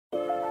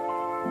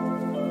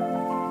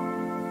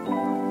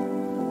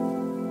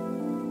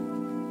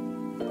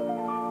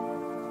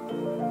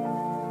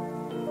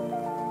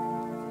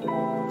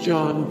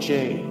John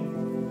J.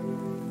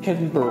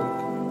 Keddenberg.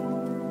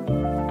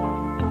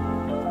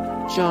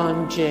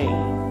 John J.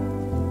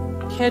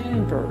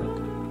 Keddenberg.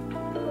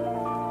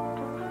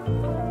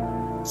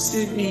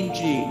 Sidney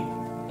G.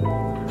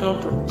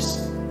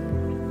 Gumpers.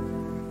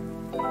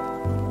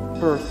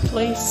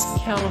 Birthplace,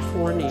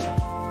 California.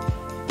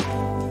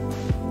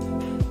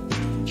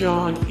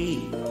 John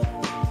E.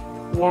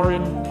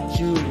 Warren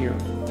Jr.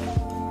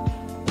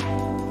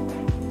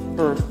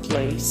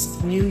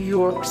 Birthplace, New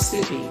York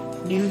City,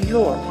 New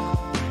York.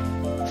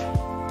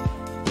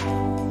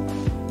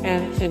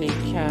 Anthony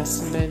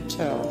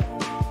Casamento.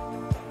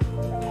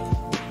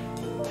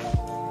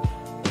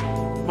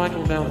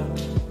 Michael Mellant.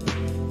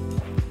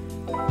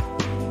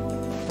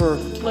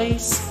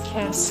 Birthplace,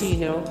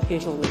 Cassino,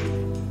 Italy.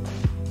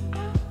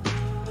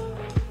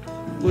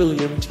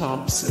 William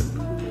Thompson.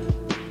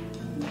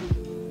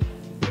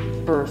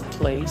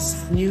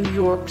 Birthplace, New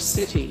York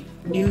City,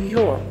 New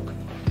York.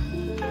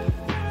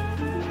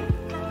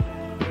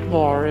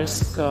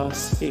 Maurice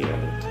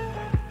Gosfield.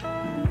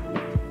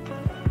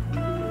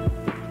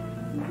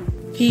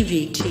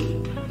 PVT,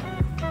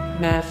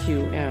 Matthew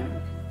M.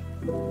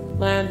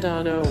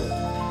 Landon O.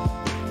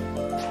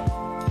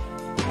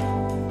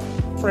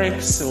 Frank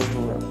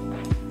Silvera.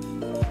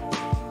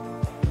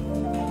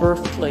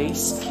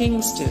 Birthplace,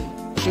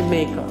 Kingston,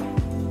 Jamaica.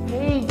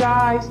 Hey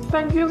guys,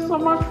 thank you so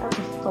much for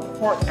the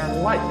support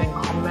and likes and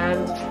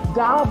comments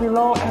down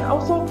below, and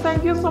also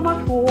thank you so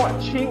much for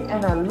watching,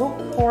 and I look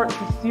forward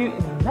to see you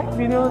in the next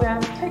video.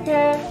 Then take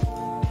care,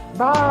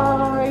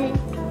 bye.